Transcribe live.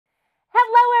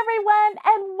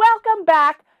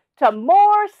back to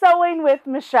more Sewing with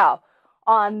Michele.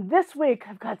 On this week,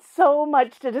 I've got so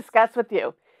much to discuss with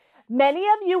you. Many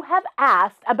of you have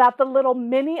asked about the little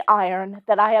mini iron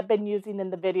that I have been using in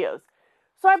the videos.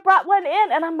 So I brought one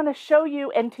in and I'm going to show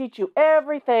you and teach you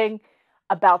everything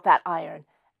about that iron.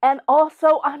 And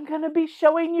also I'm going to be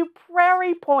showing you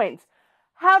Prairie Points,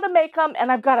 how to make them,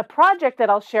 and I've got a project that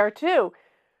I'll share too.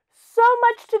 So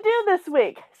much to do this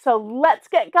week. So let's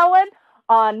get going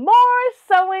on more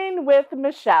Sewing with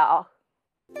Michele.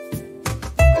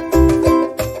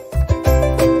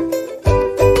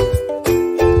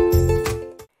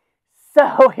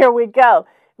 So here we go.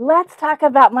 Let's talk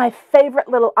about my favorite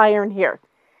little iron here.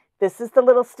 This is the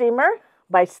little steamer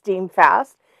by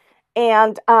Steamfast.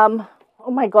 And oh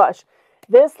my gosh,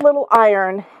 this little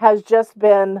iron has just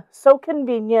been so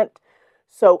convenient,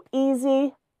 so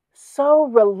easy, so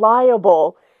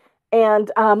reliable.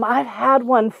 And I've had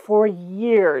one for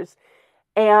years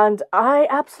and I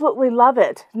absolutely love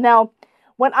it. Now,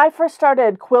 when I first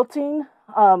started quilting,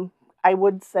 I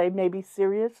would say maybe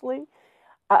seriously,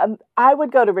 I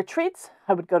would go to retreats,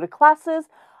 I would go to classes.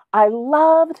 I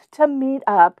loved to meet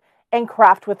up and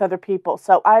craft with other people.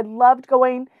 So I loved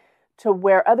going to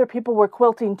where other people were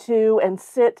quilting too and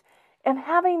sit and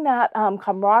having that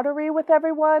camaraderie with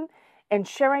everyone and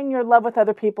sharing your love with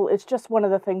other people is just one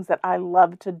of the things that I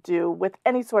love to do with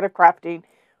any sort of crafting.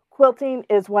 Quilting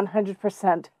is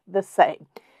 100% the same.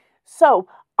 So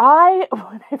when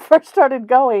I first started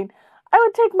going, I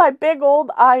would take my big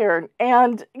old iron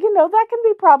and, you know, that can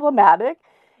be problematic.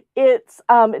 It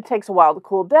takes a while to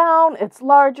cool down. It's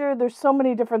larger. There's so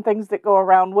many different things that go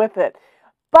around with it.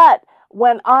 But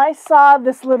when I saw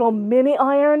this little mini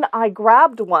iron, I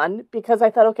grabbed one because I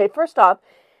thought, okay, first off,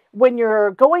 when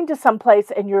you're going to some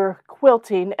place and you're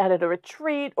quilting at a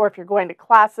retreat or if you're going to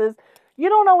classes, you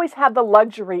don't always have the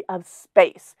luxury of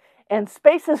space. And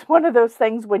space is one of those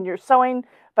things when you're sewing.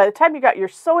 By the time you got your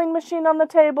sewing machine on the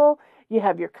table, you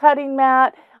have your cutting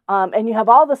mat, and you have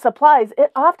all the supplies,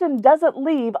 it often doesn't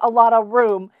leave a lot of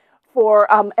room for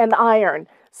an iron.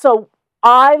 So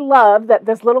I love that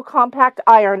this little compact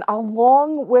iron,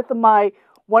 along with my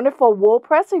wonderful wool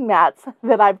pressing mats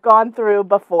that I've gone through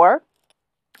before,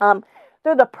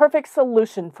 they're the perfect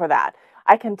solution for that.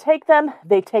 I can take them,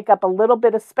 they take up a little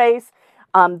bit of space,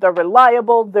 they're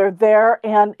reliable, they're there,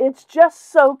 and it's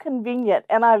just so convenient,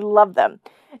 and I love them.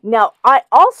 Now, I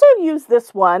also use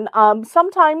this one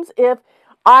sometimes if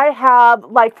I have,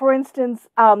 like, for instance,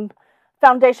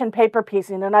 foundation paper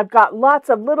piecing, and I've got lots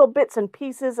of little bits and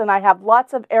pieces, and I have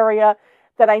lots of area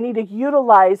that I need to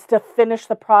utilize to finish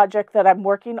the project that I'm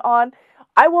working on.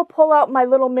 I will pull out my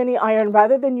little mini iron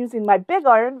rather than using my big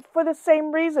iron for the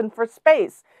same reason, for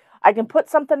space. I can put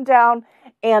something down,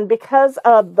 and because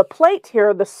of the plate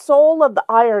here, the sole of the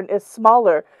iron is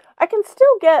smaller. I can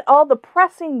still get all the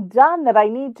pressing done that I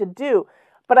need to do,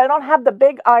 but I don't have the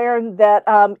big iron that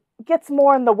gets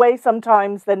more in the way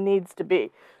sometimes than needs to be.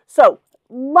 So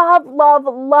love, love,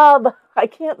 love. I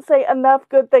can't say enough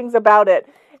good things about it.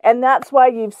 And that's why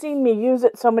you've seen me use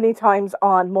it so many times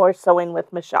on More Sewing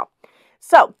with Michele.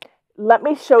 So let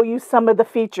me show you some of the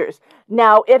features.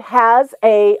 Now it has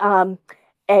a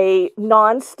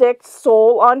non-stick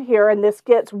sole on here, and this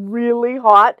gets really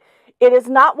hot. It is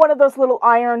not one of those little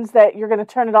irons that you're going to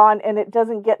turn it on and it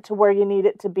doesn't get to where you need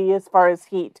it to be as far as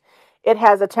heat. It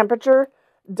has a temperature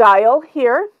dial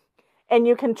here, and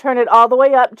you can turn it all the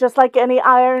way up, just like any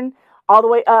iron, all the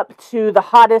way up to the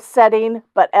hottest setting.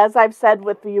 But as I've said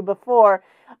with you before,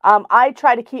 I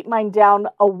try to keep mine down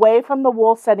away from the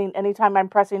wool setting anytime I'm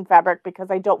pressing fabric because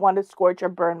I don't want to scorch or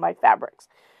burn my fabrics.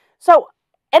 So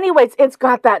anyways, it's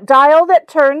got that dial that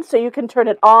turns so you can turn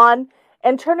it on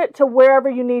and turn it to wherever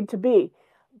you need to be.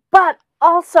 But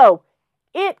also,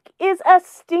 it is a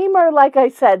steamer, like I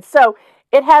said. So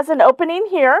it has an opening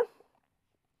here,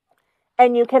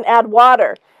 and you can add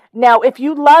water. Now, if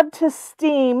you love to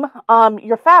steam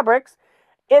your fabrics,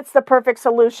 it's the perfect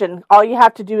solution. All you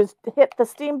have to do is hit the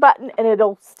steam button, and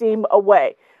it'll steam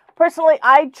away. Personally,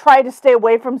 I try to stay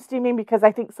away from steaming because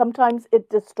I think sometimes it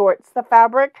distorts the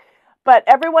fabric. But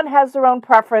everyone has their own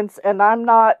preference, and I'm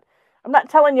not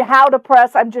telling you how to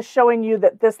press. I'm just showing you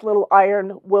that this little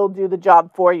iron will do the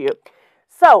job for you.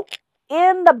 So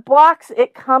in the box,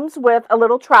 it comes with a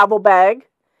little travel bag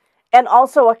and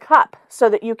also a cup so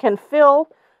that you can fill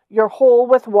your hole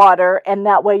with water, and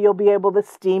that way you'll be able to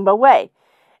steam away.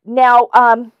 Now,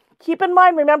 keep in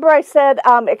mind, remember I said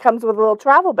it comes with a little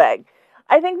travel bag.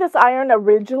 I think this iron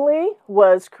originally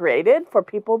was created for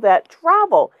people that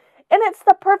travel, and it's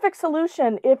the perfect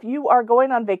solution if you are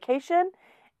going on vacation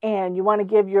and you want to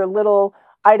give your little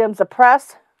items a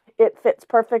press. it fits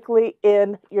perfectly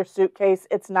in your suitcase.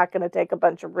 It's not going to take a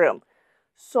bunch of room.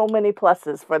 So many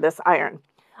pluses for this iron.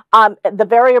 The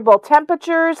variable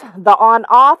temperatures, the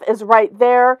on-off is right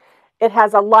there. It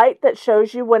has a light that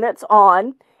shows you when it's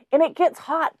on, and it gets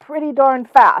hot pretty darn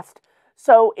fast.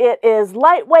 So it is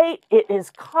lightweight, it is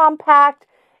compact,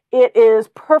 it is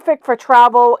perfect for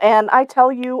travel, and I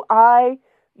tell you, I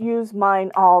use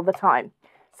mine all the time.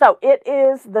 So it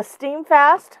is the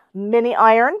Steamfast mini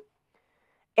iron,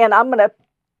 and I'm going to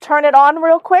turn it on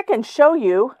real quick and show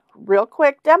you real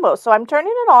quick demo. So I'm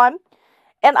turning it on,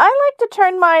 and I like to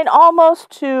turn mine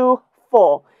almost to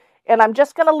full, and I'm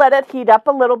just going to let it heat up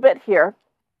a little bit here.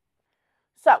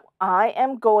 So I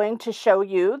am going to show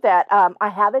you that I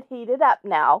have it heated up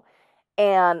now,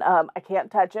 and I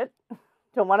can't touch it.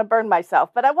 Don't want to burn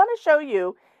myself, but I want to show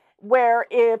you where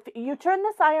if you turn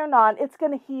this iron on, it's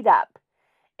going to heat up.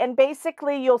 And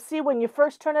basically, you'll see when you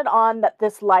first turn it on that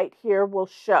this light here will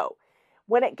show.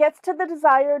 When it gets to the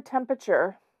desired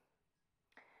temperature,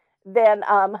 then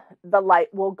the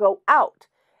light will go out.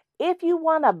 If you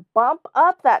want to bump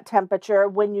up that temperature,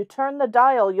 when you turn the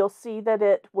dial, you'll see that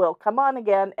it will come on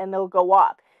again and it'll go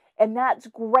off. And that's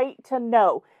great to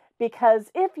know,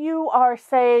 because if you are,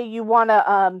 say, you want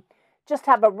to just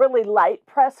have a really light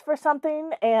press for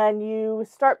something, and you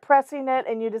start pressing it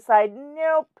and you decide,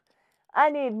 nope, I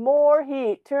need more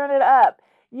heat, turn it up.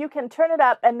 You can turn it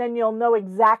up, and then you'll know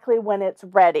exactly when it's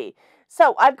ready.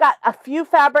 So I've got a few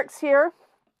fabrics here.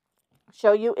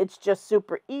 Show you, it's just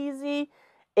super easy.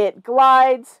 It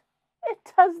glides. It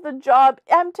does the job.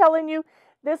 I'm telling you,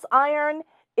 this iron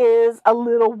is a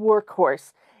little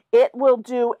workhorse. It will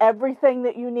do everything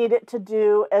that you need it to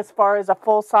do as far as a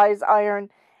full-size iron,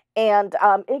 and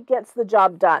it gets the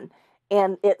job done.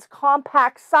 And its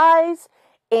compact size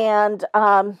and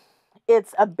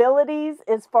its abilities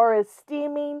as far as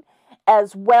steaming,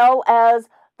 as well as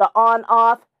the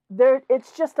on-off,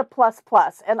 it's just a plus.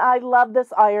 And I love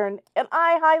this iron, and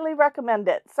I highly recommend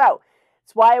it. So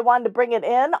that's why I wanted to bring it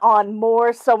in on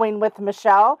More Sewing with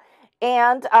Michele.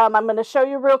 And I'm going to show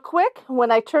you real quick.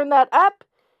 When I turn that up,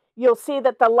 you'll see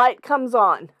that the light comes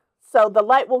on. So the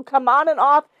light will come on and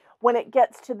off when it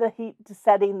gets to the heat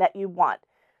setting that you want.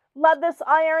 Love this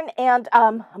iron, and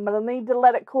I'm going to need to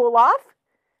let it cool off.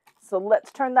 So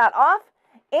let's turn that off.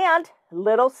 And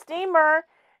little steamer,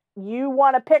 you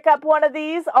want to pick up one of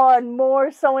these on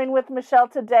More Sewing with Michele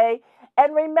today.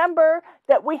 And remember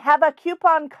that we have a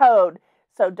coupon code.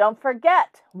 So don't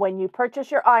forget when you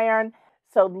purchase your iron.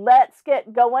 So let's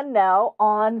get going now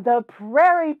on the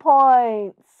Prairie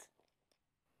Points.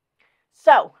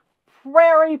 So,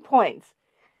 Prairie Points.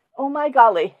 Oh my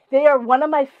golly, they are one of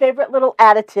my favorite little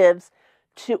additives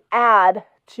to add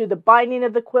to the binding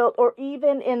of the quilt, or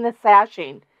even in the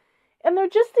sashing. And they're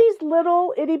just these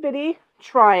little itty bitty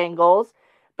triangles.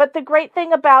 But the great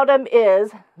thing about them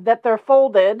is that they're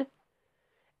folded,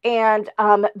 and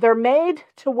they're made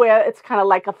to where it's kind of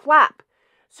like a flap.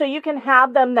 So you can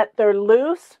have them that they're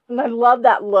loose, and I love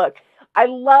that look. I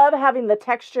love having the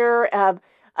texture of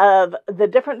the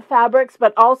different fabrics,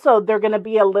 but also they're going to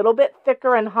be a little bit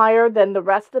thicker and higher than the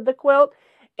rest of the quilt.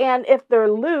 And if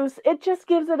they're loose, it just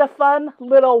gives it a fun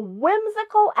little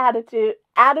whimsical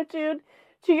attitude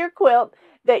to your quilt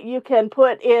that you can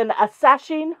put in a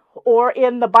sashing or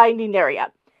in the binding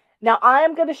area. Now, I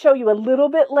am going to show you a little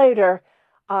bit later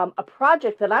a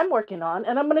project that I'm working on,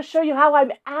 and I'm going to show you how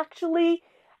I'm actually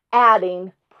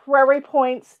adding Prairie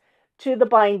Points to the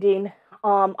binding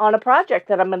on a project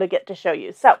that I'm going to get to show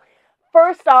you. So,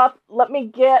 first off, let me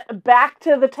get back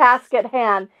to the task at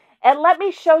hand, and let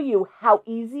me show you how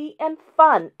easy and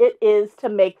fun it is to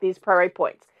make these Prairie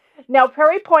Points. Now,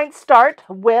 Prairie Points start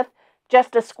with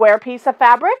just a square piece of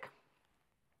fabric,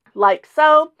 like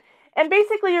so. And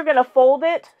basically, you're going to fold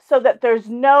it so that there's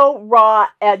no raw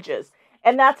edges.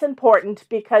 And that's important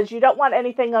because you don't want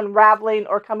anything unraveling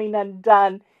or coming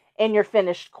undone in your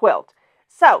finished quilt.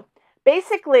 So,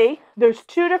 basically, there's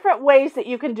two different ways that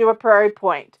you can do a Prairie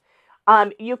Point.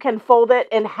 You can fold it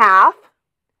in half,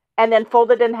 and then fold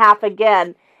it in half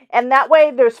again. And that way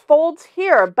there's folds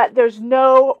here, but there's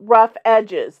no rough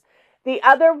edges. The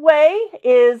other way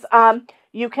is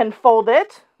you can fold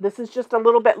it. This is just a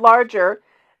little bit larger.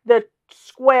 The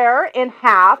square in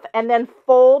half, and then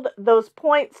fold those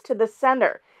points to the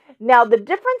center. Now, the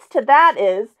difference to that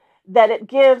is that it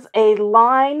gives a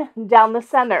line down the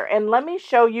center. And let me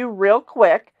show you real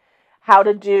quick how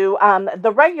to do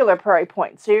the regular Prairie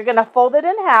Point. So you're going to fold it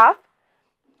in half,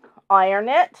 iron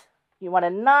it. You want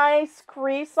a nice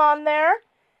crease on there.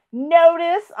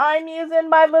 Notice I'm using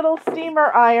my little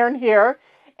steamer iron here.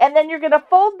 And then you're going to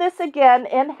fold this again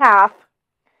in half,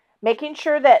 making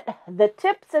sure that the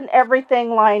tips and everything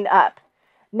line up.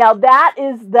 Now that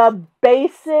is the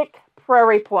basic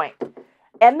Prairie Point.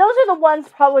 And those are the ones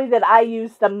probably that I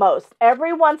use the most.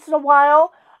 Every once in a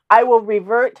while, I will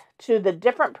revert to the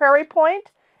different Prairie Point.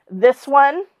 This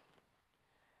one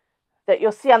that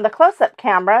you'll see on the close-up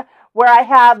camera, where I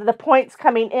have the points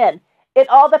coming in. It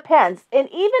all depends. And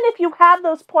even if you have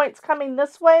those points coming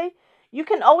this way, you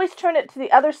can always turn it to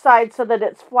the other side so that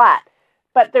it's flat.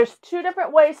 But there's two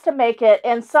different ways to make it,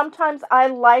 and sometimes I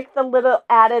like the little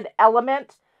added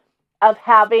element of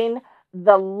having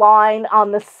the line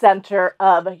on the center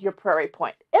of your Prairie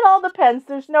Point. It all depends.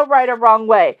 There's no right or wrong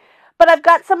way. But I've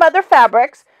got some other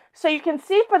fabrics, so you can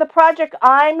see for the project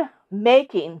I'm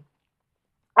making,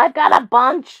 I've got a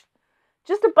bunch,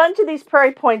 just a bunch of these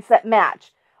Prairie Points that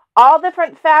match. All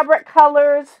different fabric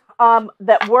colors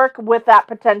that work with that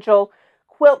potential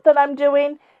quilt that I'm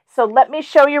doing. So let me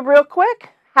show you real quick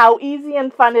how easy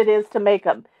and fun it is to make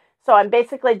them. So I'm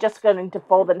basically just going to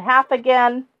fold in half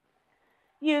again.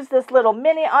 Use this little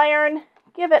mini iron,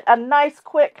 give it a nice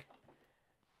quick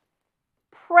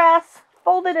press,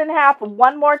 fold it in half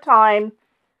one more time,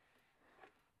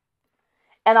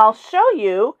 and I'll show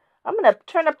you. I'm going to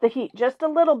turn up the heat just a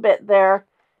little bit there.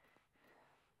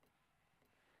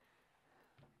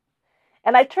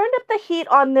 And I turned up the heat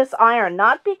on this iron,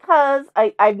 not because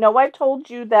I know I told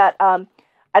you that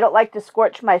I don't like to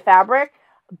scorch my fabric,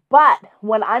 but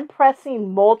when I'm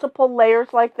pressing multiple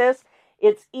layers like this,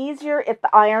 it's easier if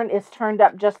the iron is turned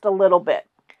up just a little bit.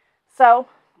 So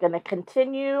I'm going to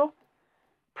continue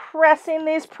pressing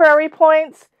these Prairie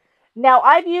Points. Now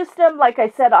I've used them, like I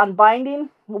said, on binding.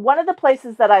 One of the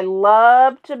places that I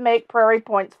love to make Prairie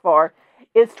Points for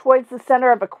is towards the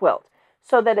center of a quilt,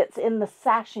 so that it's in the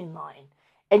sashing line.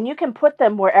 And you can put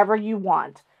them wherever you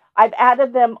want. I've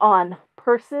added them on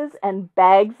purses and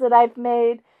bags that I've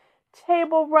made,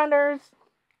 table runners,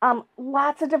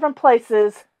 lots of different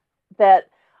places that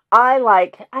I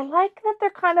like. I like that they're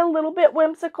kind of a little bit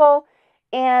whimsical,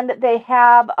 and they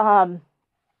have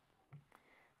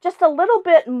just a little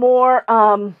bit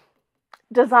more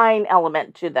design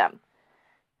element to them.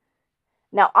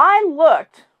 Now I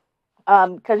looked,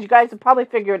 because you guys have probably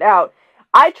figured out,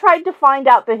 I tried to find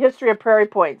out the history of Prairie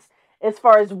Points as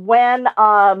far as when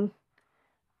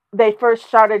they first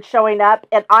started showing up,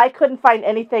 and I couldn't find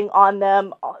anything on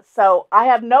them, so I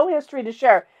have no history to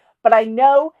share, but I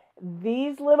know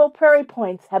these little Prairie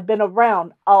Points have been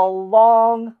around a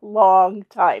long, long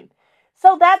time.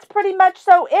 So that's pretty much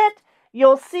so it.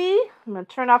 You'll see, I'm going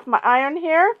to turn off my iron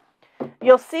here.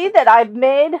 You'll see that I've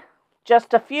made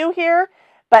just a few here,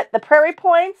 but the Prairie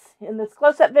Points in this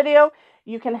close-up video,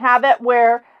 you can have it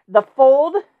where the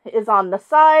fold is on the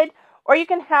side, or you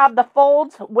can have the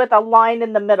folds with a line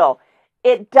in the middle.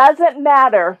 It doesn't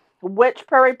matter which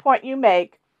Prairie Point you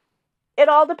make. It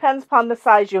all depends upon the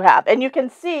size you have. And you can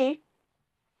see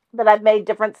that I've made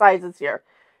different sizes here.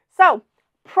 So,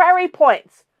 Prairie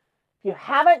Points. If you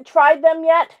haven't tried them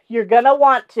yet, you're going to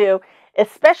want to,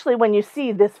 especially when you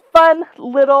see this fun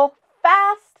little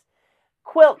fast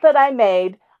quilt that I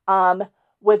made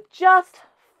with just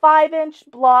 5-inch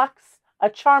blocks, a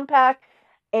charm pack,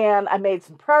 and I made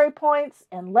some Prairie Points,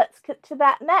 and let's get to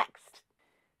that next.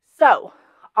 So,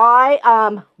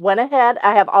 I went ahead,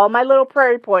 I have all my little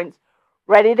Prairie Points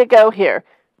ready to go here.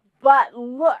 But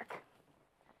look,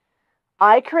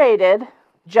 I created,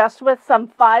 just with some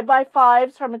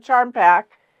 5x5s from a charm pack,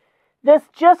 this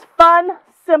just fun,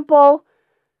 simple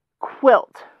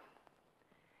quilt.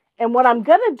 And what I'm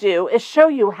going to do is show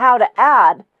you how to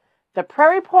add the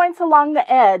Prairie Points along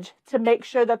the edge to make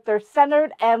sure that they're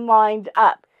centered and lined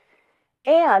up.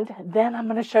 And then I'm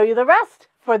going to show you the rest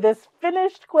for this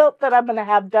finished quilt that I'm going to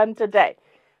have done today.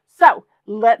 So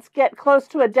let's get close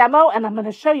to a demo, and I'm going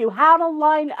to show you how to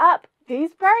line up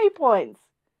these Prairie Points.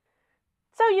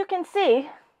 So you can see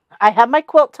I have my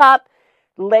quilt top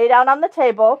laid out on the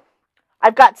table.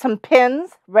 I've got some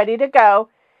pins ready to go,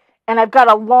 and I've got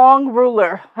a long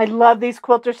ruler. I love these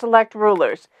Quilter Select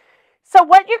rulers. So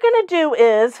what you're going to do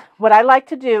is, what I like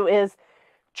to do is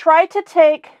try to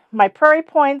take my Prairie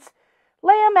Points,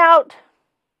 lay them out,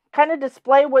 kind of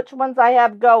display which ones I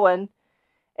have going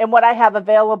and what I have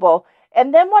available.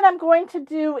 And then what I'm going to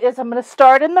do is I'm going to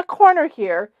start in the corner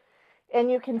here, and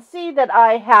you can see that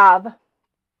I have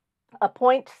a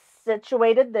point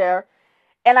situated there,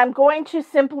 and I'm going to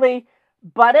simply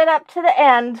butt it up to the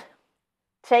end,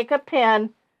 take a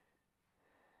pin,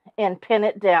 and pin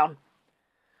it down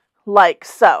like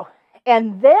so.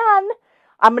 And then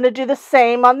I'm going to do the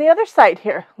same on the other side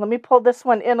here. Let me pull this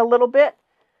one in a little bit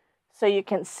so you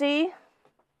can see.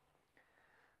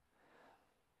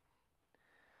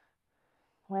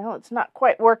 Well, it's not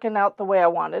quite working out the way I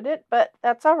wanted it, but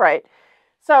that's all right.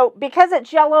 So because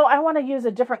it's yellow, I want to use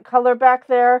a different color back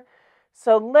there.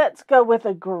 So let's go with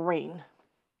a green.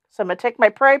 So I'm going to take my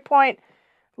Prairie Point,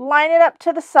 line it up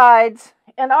to the sides,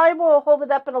 and I will hold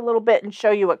it up in a little bit and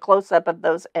show you a close-up of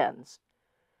those ends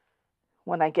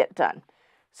when I get done.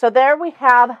 So there we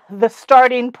have the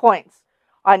starting points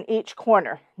on each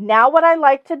corner. Now what I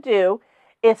like to do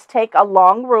is take a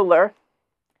long ruler,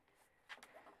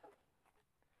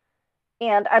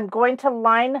 and I'm going to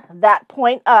line that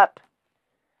point up.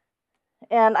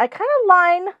 And I kind of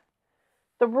line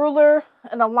the ruler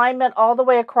and alignment all the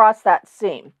way across that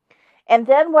seam. And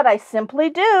then what I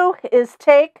simply do is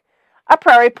take a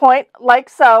Prairie Point like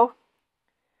so.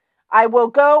 I will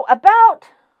go about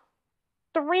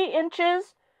 3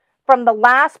 inches from the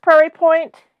last Prairie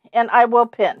Point, and I will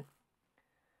pin.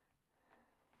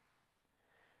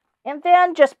 And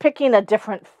then just picking a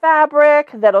different fabric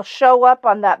that'll show up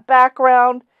on that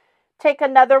background. Take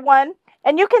another one.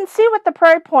 And you can see with the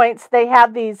Prairie Points, they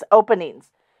have these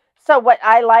openings. So what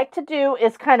I like to do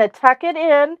is kind of tuck it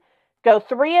in, go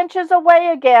 3 inches away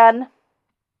again,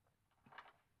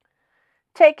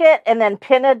 take it, and then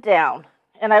pin it down.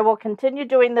 And I will continue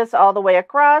doing this all the way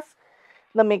across.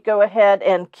 Let me go ahead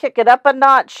and kick it up a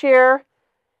notch here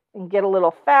and get a little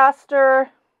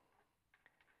faster.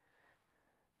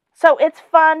 So it's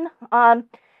fun.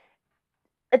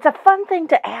 It's a fun thing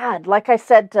to add, like I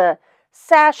said, to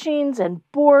sashings and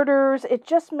borders. It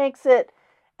just makes it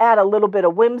add a little bit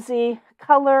of whimsy,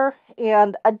 color,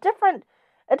 and a different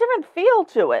feel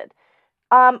to it.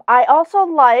 I also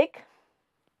like,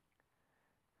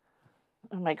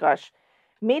 oh my gosh,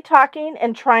 me talking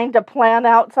and trying to plan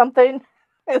out something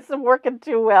isn't working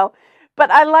too well. But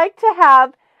I like to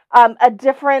have a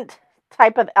different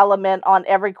type of element on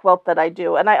every quilt that I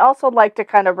do. And I also like to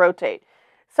kind of rotate.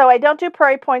 So I don't do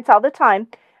Prairie Points all the time,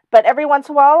 but every once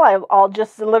in a while I'll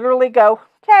just literally go,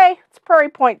 okay, it's Prairie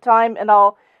Point time, and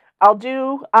I'll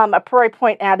do a Prairie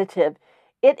Point additive.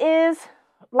 It is,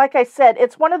 like I said,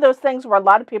 it's one of those things where a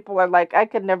lot of people are like, I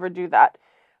could never do that.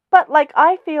 But like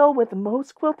I feel with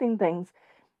most quilting things,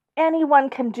 anyone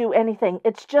can do anything.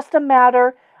 It's just a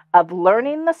matter of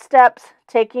learning the steps,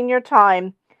 taking your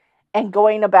time, and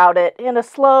going about it in a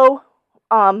slow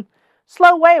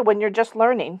way when you're just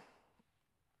learning.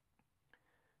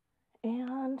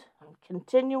 And I'm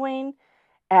continuing,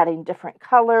 adding different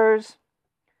colors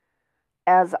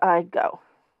as I go.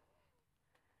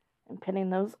 And pinning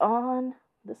those on.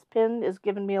 This pin is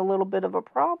giving me a little bit of a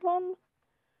problem.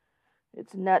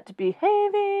 It's not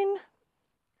behaving.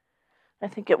 I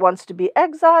think it wants to be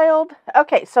exiled.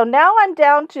 Okay, so now I'm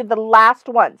down to the last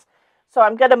ones. So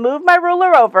I'm going to move my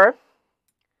ruler over.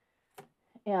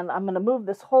 And I'm going to move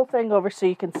this whole thing over so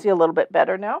you can see a little bit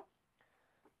better now.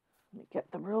 Let me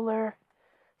get the ruler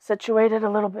situated a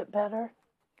little bit better.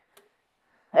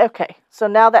 Okay, so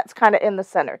now that's kind of in the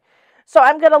center. So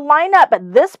I'm going to line up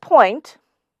at this point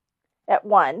at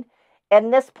 1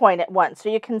 and this point at 1. So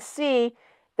you can see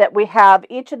that we have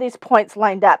each of these points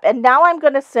lined up. And now I'm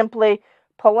going to simply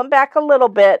pull them back a little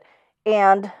bit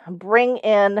and bring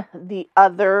in the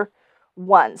other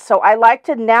one. So I like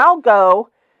to now go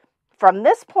from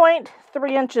this point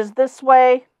 3 inches this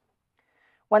way.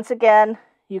 Once again,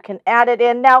 you can add it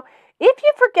in. Now, if you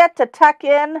forget to tuck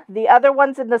in the other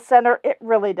ones in the center, it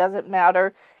really doesn't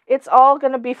matter. It's all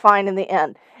going to be fine in the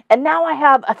end. And now I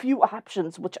have a few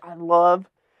options, which I love.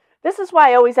 This is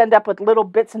why I always end up with little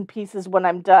bits and pieces when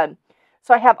I'm done.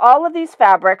 So I have all of these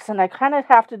fabrics, and I kind of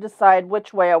have to decide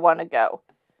which way I want to go.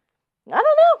 I don't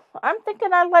know. I'm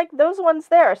thinking I like those ones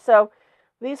there. So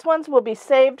these ones will be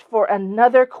saved for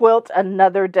another quilt,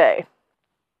 another day.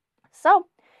 So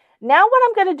now what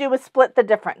I'm going to do is split the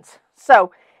difference.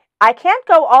 So I can't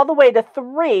go all the way to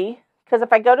 3, because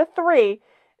if I go to 3,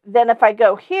 then if I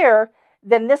go here,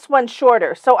 then this one's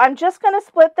shorter. So I'm just going to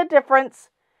split the difference,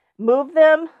 move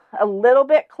them a little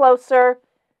bit closer,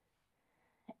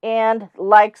 and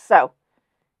like so.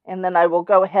 And then I will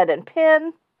go ahead and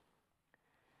pin,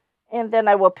 and then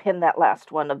I will pin that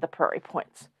last one of the Prairie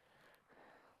Points.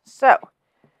 So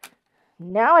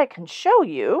now I can show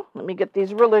you, let me get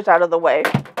these rulers out of the way.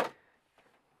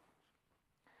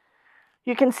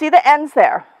 You can see the ends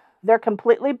there. They're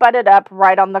completely butted up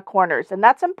right on the corners, and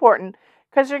that's important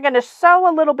because you're going to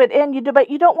sew a little bit in,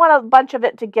 but you don't want a bunch of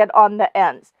it to get on the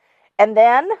ends. And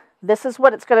then this is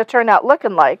what it's going to turn out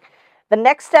looking like. The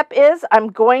next step is I'm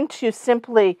going to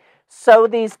simply sew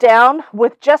these down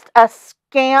with just a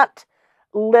scant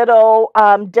little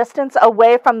distance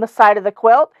away from the side of the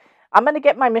quilt. I'm going to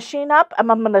get my machine up,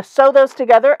 and I'm going to sew those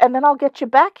together, and then I'll get you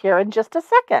back here in just a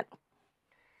second.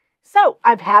 So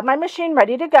I've had my machine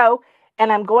ready to go,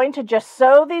 And I'm going to just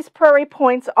sew these Prairie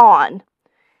Points on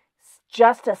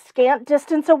just a scant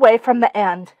distance away from the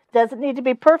end. Doesn't need to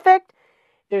be perfect.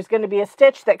 There's going to be a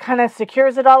stitch that kind of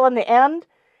secures it all in the end.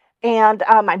 And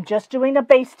I'm just doing a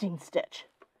basting stitch.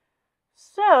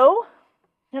 So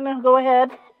I'm going to go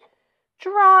ahead,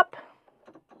 drop.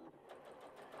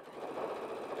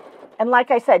 And like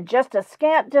I said, just a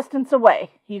scant distance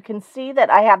away. You can see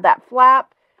that I have that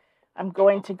flap. I'm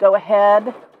going to go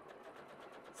ahead,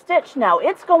 stitch. Now,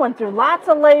 it's going through lots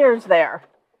of layers there.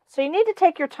 So you need to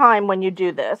take your time when you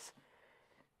do this.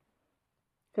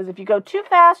 Because if you go too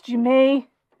fast, you may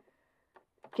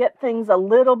get things a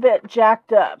little bit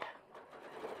jacked up.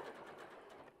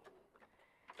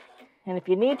 And if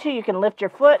you need to, you can lift your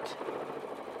foot,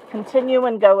 continue,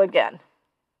 and go again.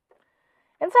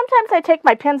 And sometimes I take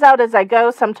my pins out as I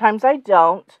go, sometimes I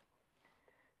don't.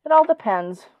 It all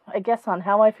depends, I guess, on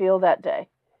how I feel that day.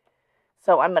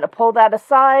 So I'm going to pull that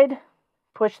aside,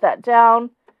 push that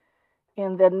down,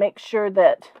 and then make sure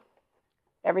that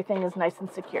everything is nice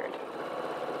and secured.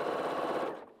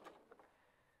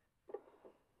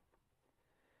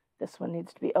 This one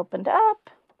needs to be opened up,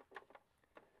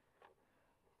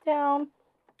 down.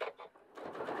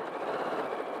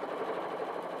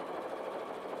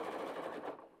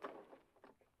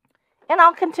 And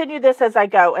I'll continue this as I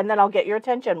go, and then I'll get your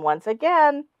attention once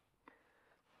again.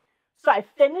 So I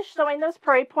finished sewing those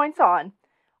Prairie Points on.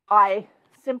 I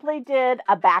simply did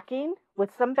a backing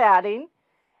with some batting,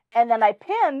 and then I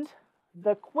pinned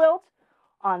the quilt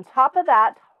on top of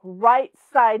that, right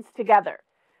sides together.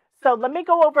 So let me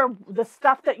go over the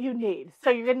stuff that you need. So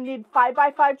you're going to need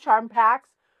 5x5 charm packs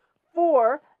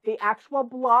for the actual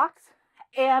blocks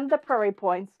and the Prairie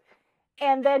Points.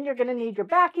 And then you're going to need your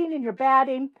backing and your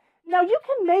batting. Now, you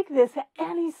can make this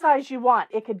any size you want.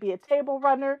 It could be a table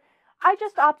runner. I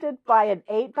just opted by an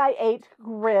 8x8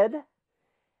 grid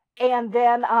and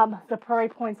then the Prairie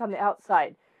Points on the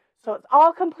outside. So it's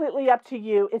all completely up to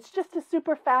you. It's just a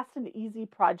super fast and easy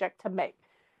project to make.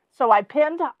 So I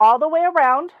pinned all the way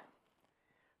around.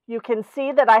 You can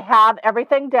see that I have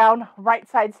everything down right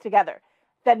sides together.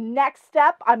 The next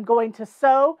step, I'm going to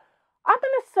sew. I'm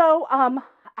going to sew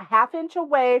a 1/2 inch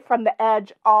away from the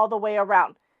edge all the way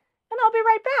around. And I'll be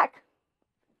right back.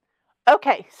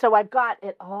 Okay, so I've got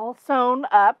it all sewn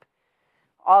up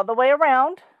all the way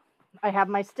around. I have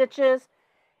my stitches,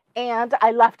 and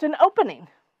I left an opening.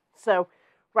 So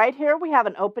right here we have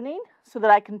an opening so that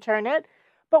I can turn it.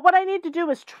 But what I need to do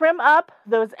is trim up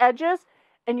those edges,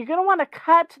 and you're going to want to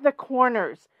cut the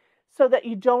corners so that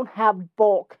you don't have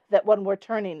bulk that when we're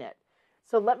turning it.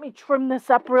 So let me trim this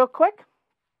up real quick.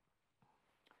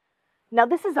 Now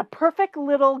this is a perfect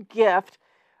little gift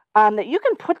that you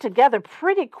can put together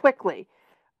pretty quickly.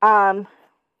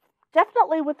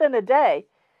 Definitely within a day.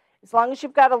 As long as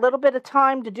you've got a little bit of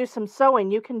time to do some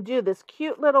sewing, you can do this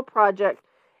cute little project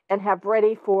and have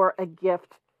ready for a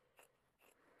gift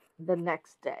the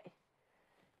next day.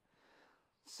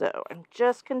 So I'm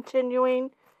just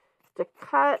continuing to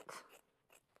cut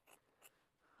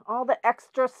all the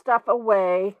extra stuff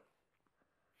away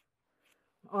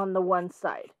on the one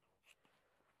side.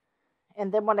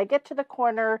 And then when I get to the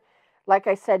corner, like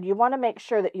I said, you want to make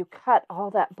sure that you cut all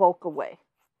that bulk away.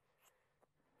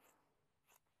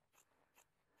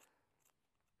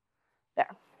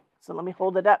 There. So let me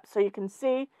hold it up so you can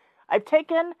see. I've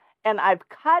taken and I've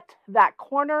cut that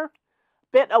corner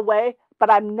bit away,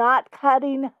 but I'm not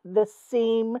cutting the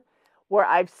seam where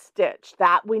I've stitched.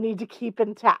 That we need to keep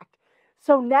intact.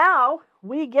 So now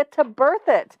we get to birth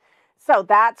it. So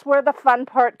that's where the fun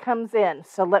part comes in.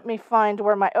 So let me find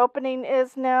where my opening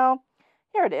is now.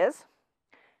 Here it is.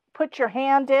 Put your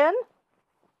hand in.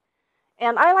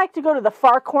 And I like to go to the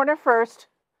far corner first.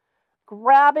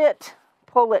 Grab it,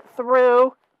 pull it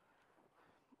through,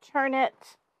 turn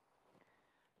it.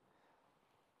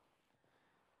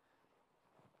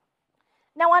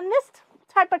 Now on this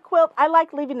type of quilt, I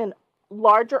like leaving a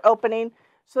larger opening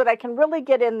so that I can really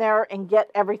get in there and get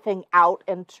everything out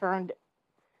and turned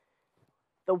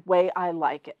the way I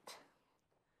like it.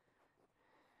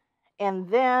 And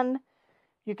then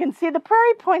you can see the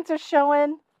Prairie Points are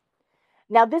showing.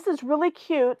 Now this is really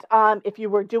cute. If you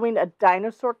were doing a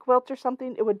dinosaur quilt or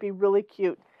something, it would be really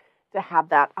cute to have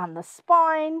that on the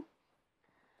spine.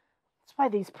 That's why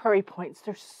these Prairie Points,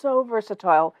 they're so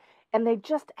versatile and they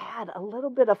just add a little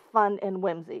bit of fun and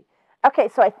whimsy. Okay,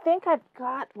 so I think I've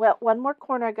got, well, one more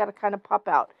corner I got to kind of pop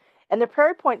out. And the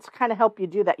Prairie Points kind of help you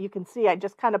do that. You can see I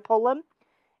just kind of pull them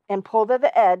and pull to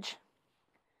the edge.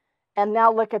 And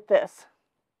now look at this.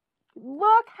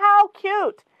 Look how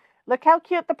cute. Look how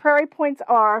cute the Prairie Points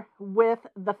are with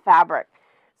the fabric.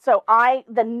 So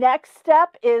the next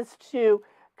step is to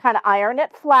kind of iron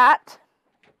it flat.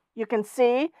 You can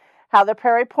see how the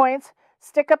Prairie Points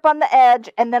stick up on the edge,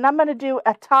 and then I'm going to do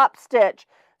a top stitch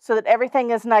so that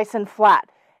everything is nice and flat.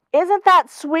 Isn't that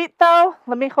sweet though?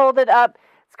 Let me hold it up.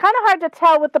 It's kind of hard to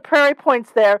tell with the Prairie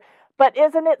Points there, but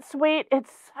isn't it sweet?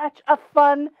 It's such a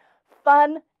fun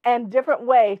and different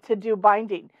way to do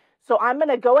binding. So I'm going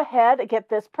to go ahead and get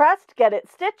this pressed, get it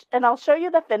stitched, and I'll show you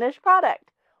the finished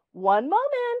product. One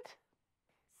moment.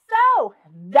 So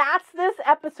that's this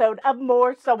episode of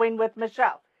More Sewing with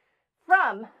Michele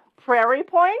from Prairie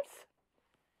Points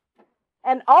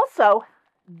and also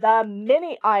the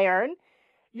mini iron.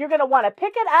 You're going to want to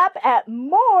pick it up at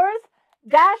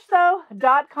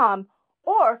mores-sew.com,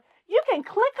 or you can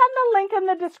click on the link in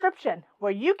the description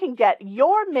where you can get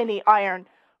your mini iron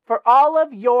for all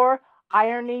of your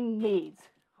ironing needs.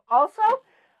 Also,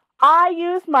 I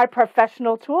use my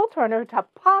professional tool turner to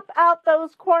pop out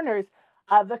those corners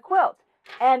of the quilt.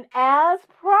 And as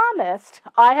promised,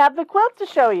 I have the quilt to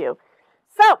show you.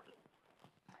 So,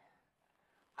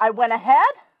 I went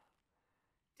ahead,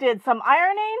 did some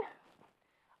ironing.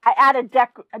 I added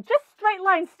just straight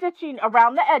line stitching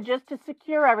around the edges to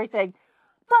secure everything.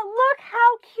 But look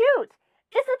how cute.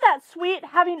 Isn't that sweet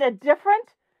having a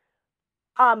different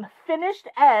finished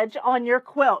edge on your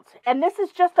quilt? And this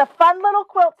is just a fun little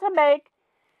quilt to make.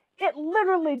 It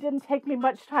literally didn't take me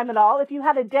much time at all. If you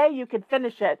had a day, you could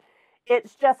finish it.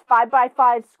 It's just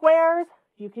 5x5 squares.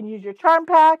 You can use your charm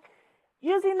pack,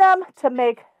 using them to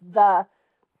make the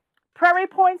Prairie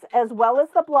Points as well as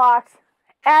the blocks,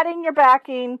 adding your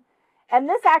backing. And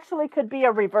this actually could be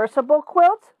a reversible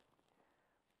quilt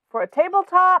for a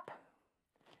tabletop.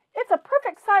 It's a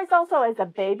perfect size also as a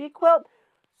baby quilt.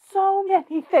 So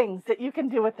many things that you can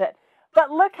do with it. But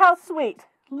look how sweet.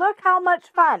 Look how much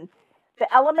fun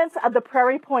the elements of the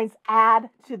Prairie Points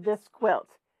add to this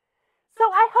quilt. So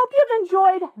I hope you've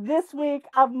enjoyed this week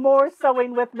of More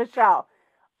Sewing with Michele.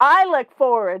 I look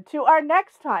forward to our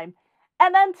next time.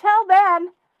 And until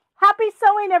then, happy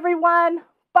sewing, everyone.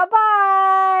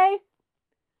 Bye-bye.